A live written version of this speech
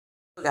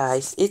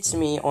Guys, it's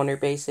me, Honor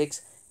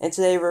Basics, and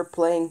today we're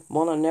playing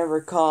Mona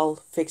Never Call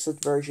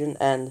Fixed Version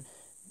and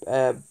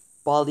uh,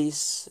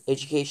 Baldi's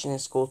Education in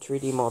School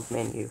 3D mod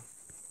menu.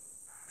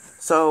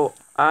 So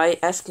I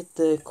asked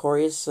the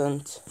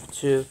Croissant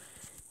to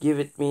give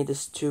it me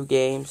these two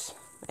games,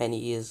 and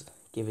he is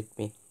give it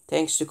me.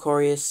 Thanks to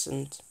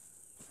Croissant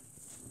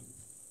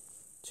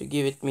to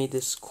give it me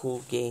these cool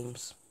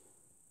games.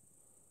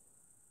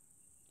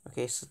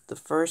 Okay, so the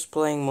first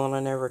playing Mona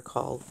Never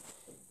Call.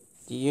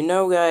 Do you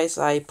know, guys,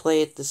 I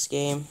played this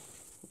game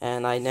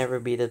and I never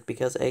beat it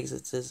because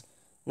exits is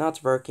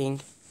not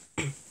working.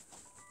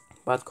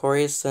 But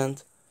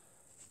Croissant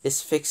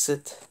is fixed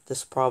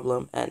this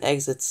problem and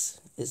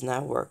exits is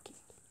now working.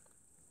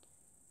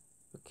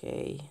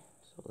 Okay,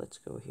 so let's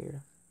go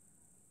here.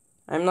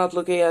 I'm not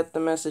looking at the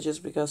messages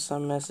because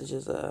some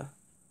messages are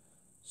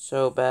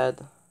so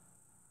bad.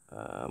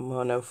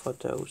 Mono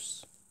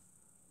photos.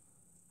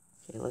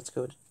 Okay, let's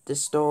go to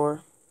this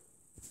door.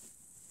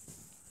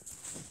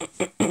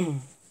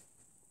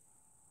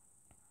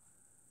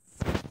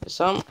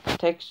 Some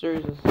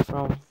textures is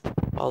from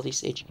all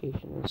these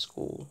education in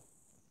school.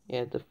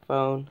 Yeah, the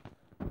phone,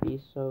 the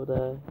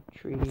soda,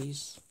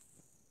 trees.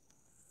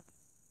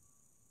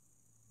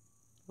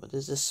 What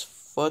is this?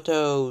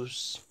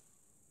 Photos.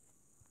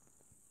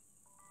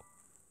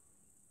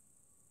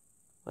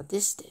 What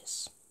is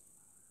this?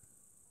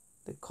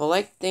 The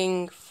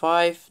collecting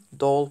 5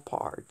 doll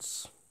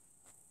parts.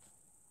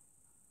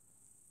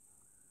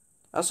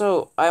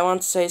 Also, I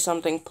want to say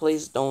something.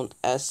 Please don't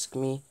ask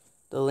me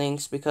the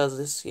links because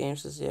this game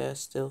says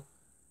still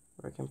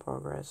work in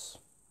progress.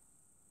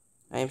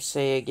 I'm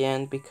say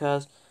again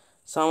because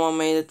someone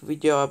made a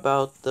video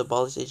about the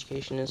Baldi's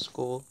education in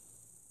school.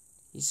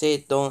 He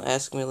said don't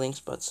ask me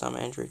links, but some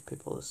Android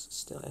people is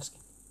still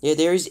asking. Yeah,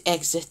 there is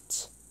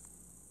exit.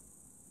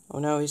 Oh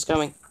no, he's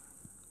coming.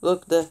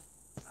 Look, the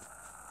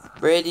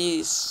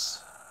Brady's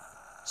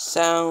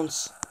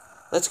sounds.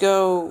 Let's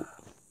go.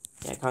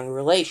 Yeah,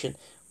 congratulations.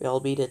 We all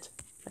beat it.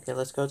 Okay,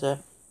 let's go to...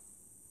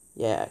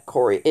 Yeah,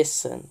 Corey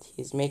isn't.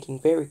 He's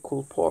making very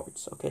cool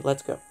ports. Okay,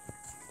 let's go.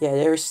 Yeah,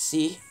 there's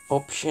C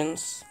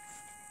options.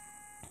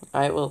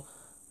 I will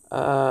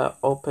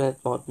open it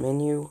mod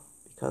menu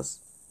because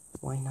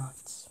why not?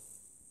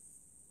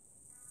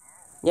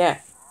 Yeah,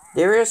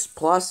 there is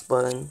plus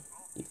button.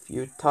 If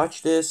you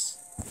touch this,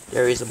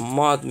 there is a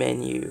mod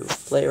menu.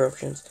 Player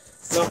options.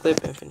 No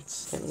clip infinite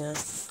stamina.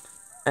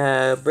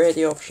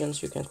 Brady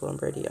options. You can clone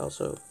Brady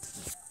also.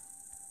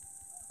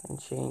 And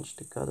change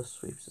the gotta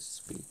sweeps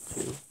speed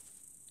to.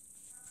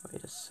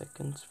 Wait a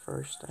second.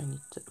 First, I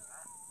need to.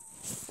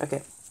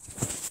 Okay.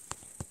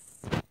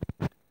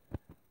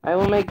 I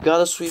will make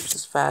gotta sweeps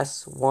as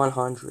fast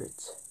 100.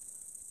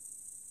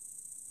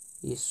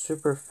 He's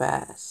super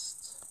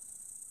fast.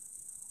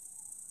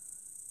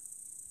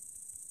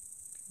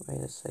 Wait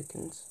a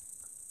second.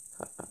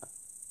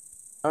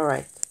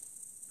 Alright.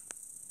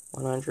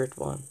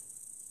 101.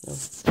 No.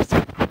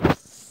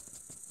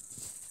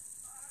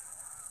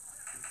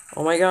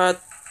 Oh my god.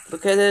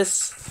 Look at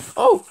this.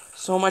 Oh,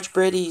 so much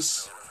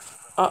Brady's.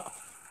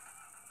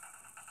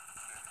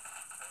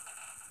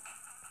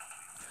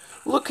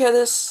 Look at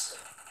this.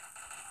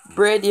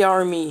 Brady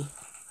army.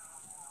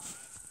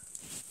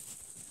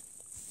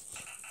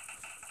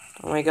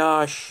 Oh my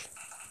gosh.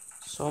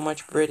 So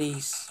much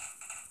Brady's.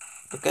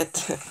 Look at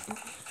that.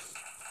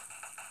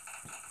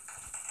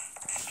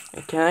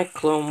 Can I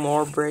clone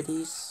more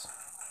Brady's?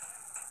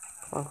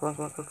 Clone.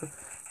 More.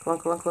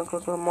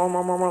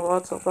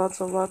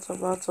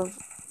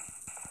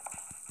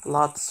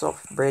 Lots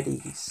of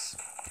Brady's.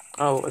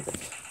 Oh,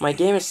 my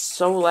game is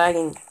so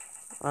lagging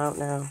out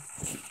now.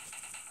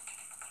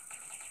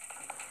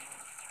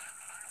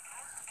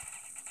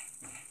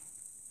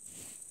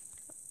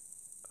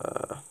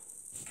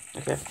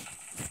 Okay.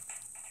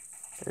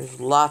 There's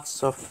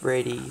lots of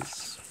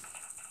Brady's.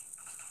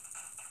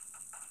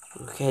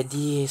 Look at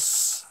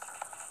this.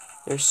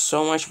 There's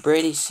so much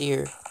Brady's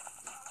here.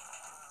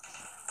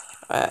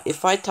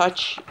 If I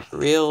touch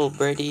real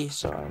Brady,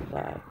 so I'm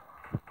bad.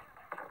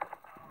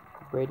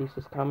 Brady's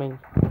is coming.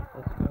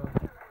 Let's go.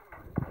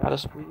 Gotta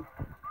sweep.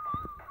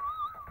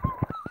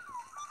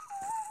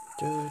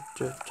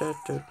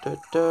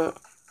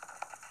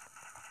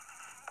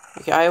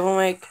 Okay, I will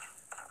make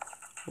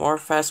more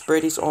fast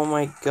Brady's. Oh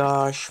my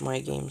gosh, my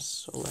game's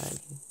so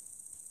lagging.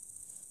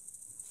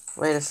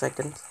 Wait a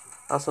second.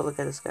 Also, look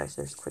at this, guys.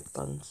 There's quick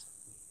buttons.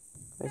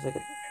 Wait a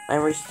second. I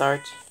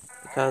restart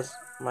because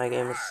my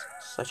game is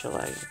such a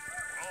lag.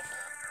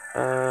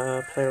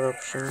 Player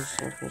options.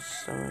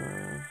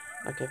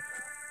 Okay.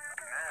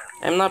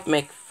 I'm not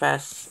make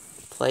fast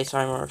play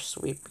timer or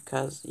sweep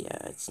because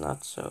it's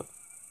not so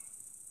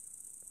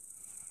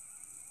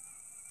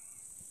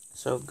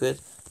good.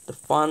 The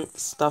fun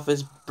stuff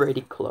is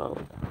Brady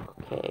clone.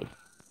 Okay.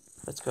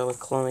 Let's go with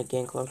clone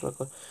again. Clone.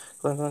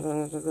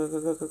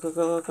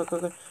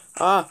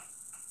 Ah!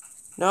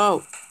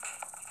 No!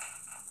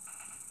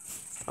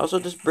 Also,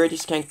 this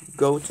Brady's can't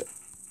go to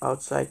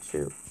outside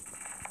too.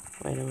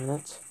 Wait a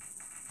minute.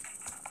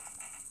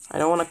 I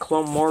don't want to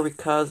clone more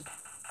because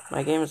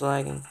my game is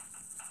lagging.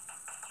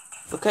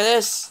 Look at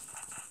this.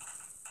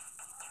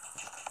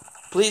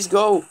 Please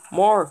go.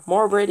 More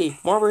Brady.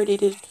 More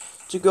Brady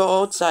to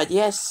go outside.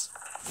 Yes.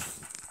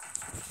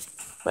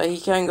 But he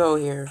can't go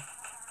here.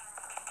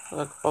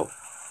 Look. Oh.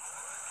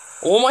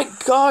 Oh my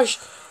gosh.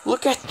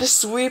 Look at the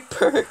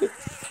sweeper.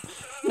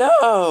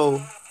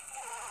 No.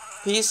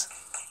 He's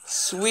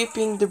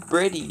sweeping the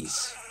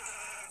breadies.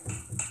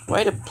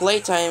 Why the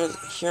playtime is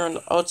here on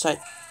the outside?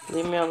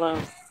 Leave me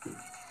alone.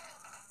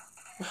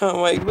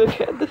 Oh my, look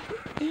at the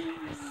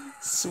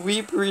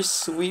sweeper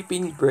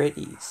sweeping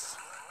breadies.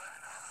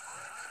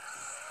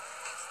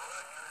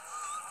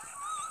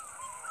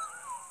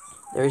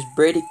 There's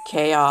Brady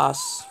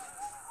chaos.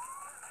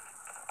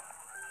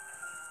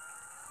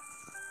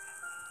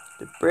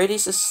 The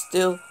breadies is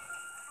still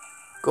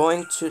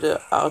going to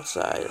the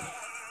outside.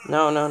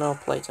 No,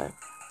 playtime.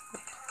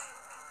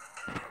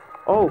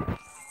 Oh!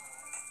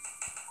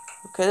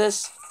 Look at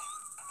this.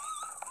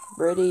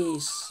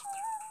 Breadies.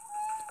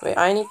 Wait,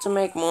 I need to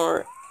make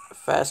more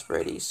fast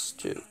breadies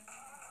too.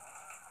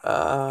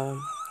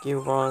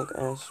 Give wrong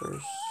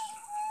answers.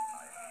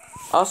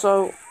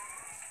 Also,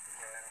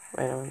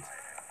 wait a minute.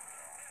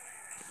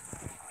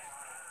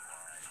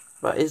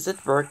 But is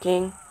it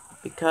working?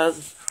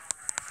 Because,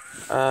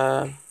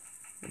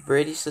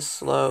 Brady's is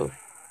slow.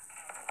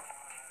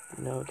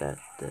 You know that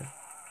the...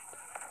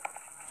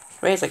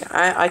 Wait a second,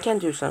 I can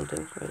do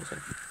something. Wait a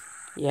second.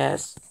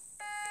 Yes.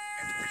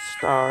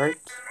 Start.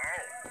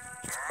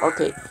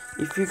 Okay,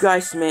 if you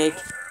guys make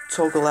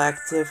toggle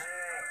active,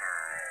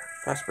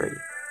 fast Brady.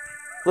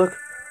 Look.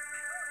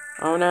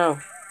 Oh no.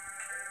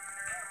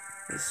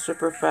 He's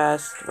super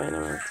fast. Wait a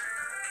minute.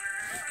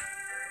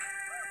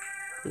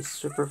 He's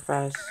super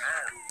fast.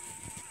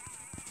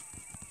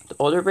 The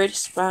other Brady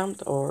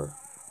spammed or?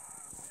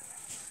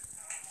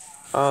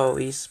 Oh,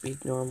 he's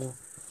speed normal.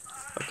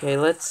 Okay,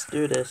 let's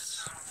do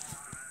this.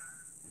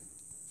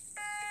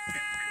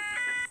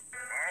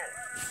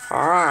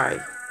 Hi.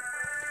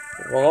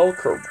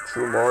 Welcome to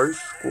my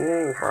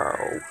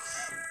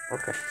schoolhouse.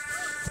 Okay.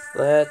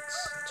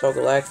 Let's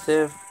toggle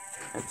active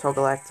and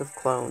toggle active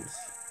clones.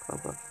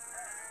 What's up?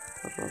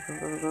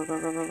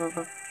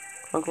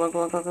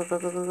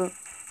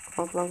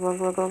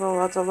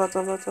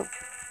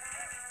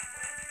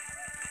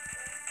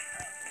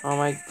 Oh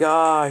my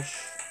gosh.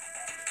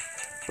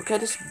 Look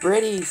at this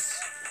Brady's.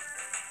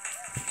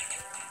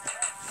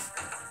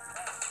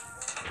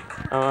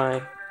 Oh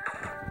my.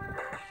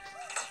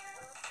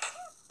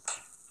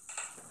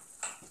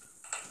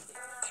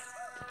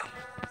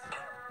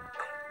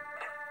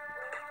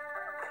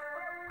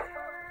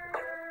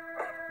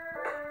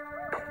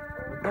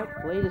 If I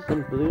play this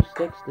in blue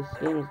sticks, this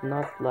game is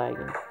not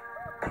lagging.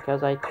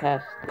 Because I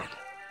tested.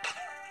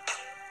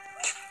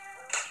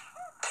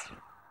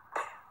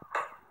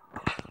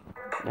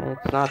 And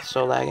it's not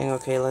so lagging.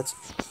 Okay, let's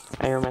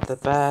iron at the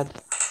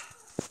pad.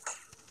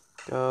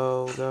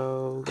 Go.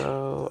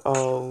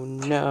 Oh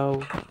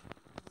no.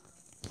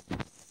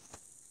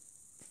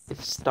 It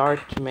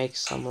started to make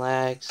some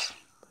lags.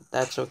 But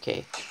that's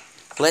okay.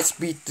 Let's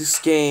beat this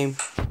game.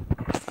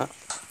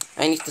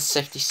 I need the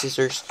safety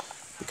scissors.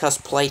 Because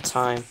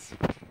playtime.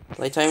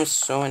 Playtime is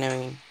so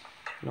annoying.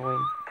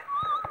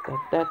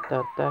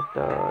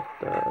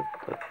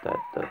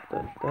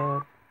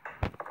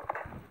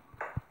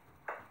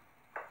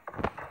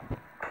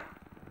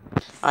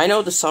 I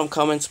know the some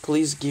comments,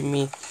 please give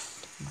me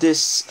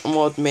this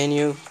mod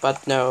menu,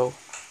 but no.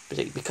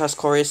 Because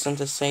Croissant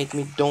has said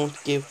me don't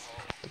give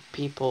the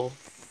people.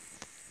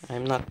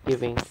 I'm not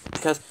giving.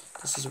 Because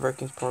this is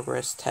work in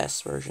progress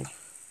test version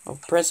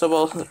of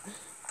Principal.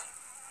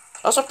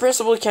 Also,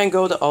 Principal can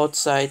go to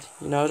outside.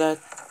 You know that?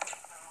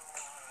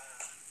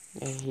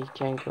 Yeah, he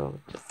can go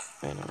to...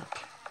 Wait a minute.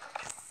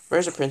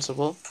 Where's the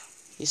Principal?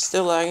 He's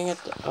still lagging at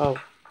the... Oh.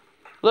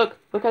 Look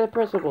at the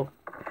Principal.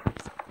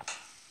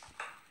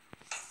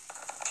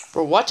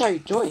 Bro, what are you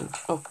doing?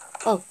 Oh.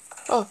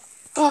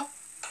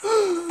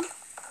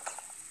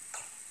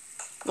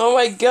 Oh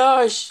my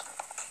gosh.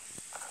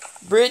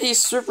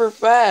 Brady's super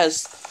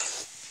fast.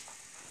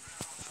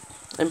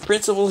 And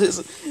Principal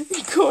is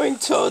going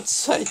to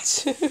outside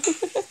too.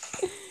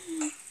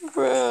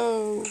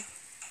 Bro.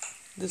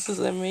 This is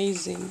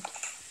amazing.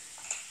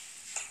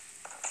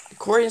 The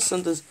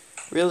Croissant is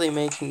really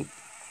making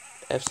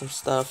some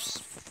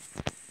stuffs.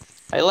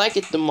 I like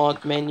it, the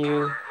mod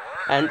menu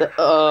and the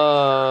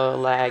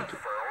lag.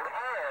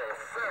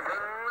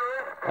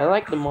 I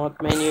like the mod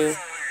menu.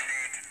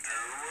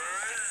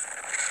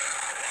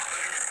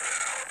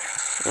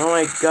 Oh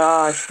my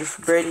gosh, this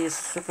Brady is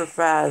super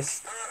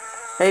fast.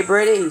 Hey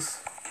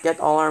Brady's, get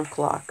alarm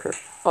clocker.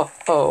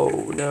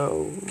 Oh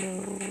no.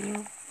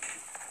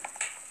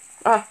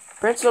 Ah,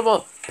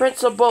 Principal,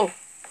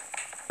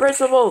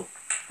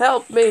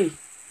 help me.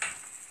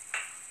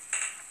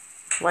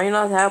 Why are you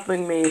not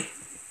helping me?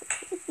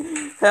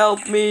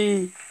 Help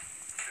me.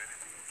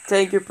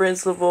 Thank you,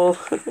 Principal.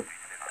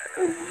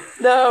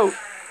 No,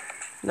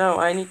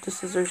 I need the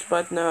scissors,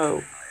 but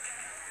no.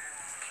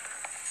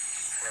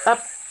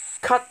 Up,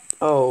 cut.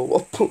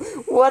 Oh,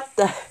 what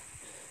the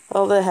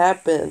hell that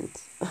happened?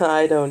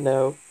 I don't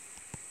know.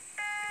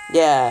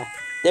 Yeah,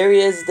 there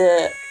is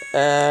the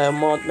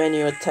mod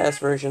menu test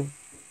version.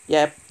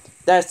 Yep,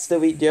 that's the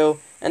video.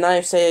 And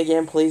I say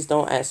again, please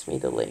don't ask me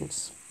the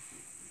links.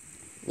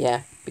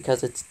 Yeah,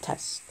 because it's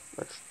test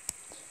version.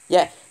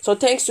 Yeah, so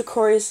thanks to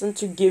Croissant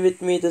to give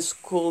it me this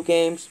cool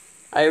games.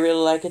 I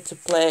really like it to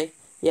play.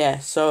 Yeah,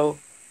 so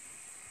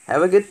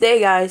have a good day,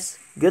 guys.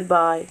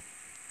 Goodbye.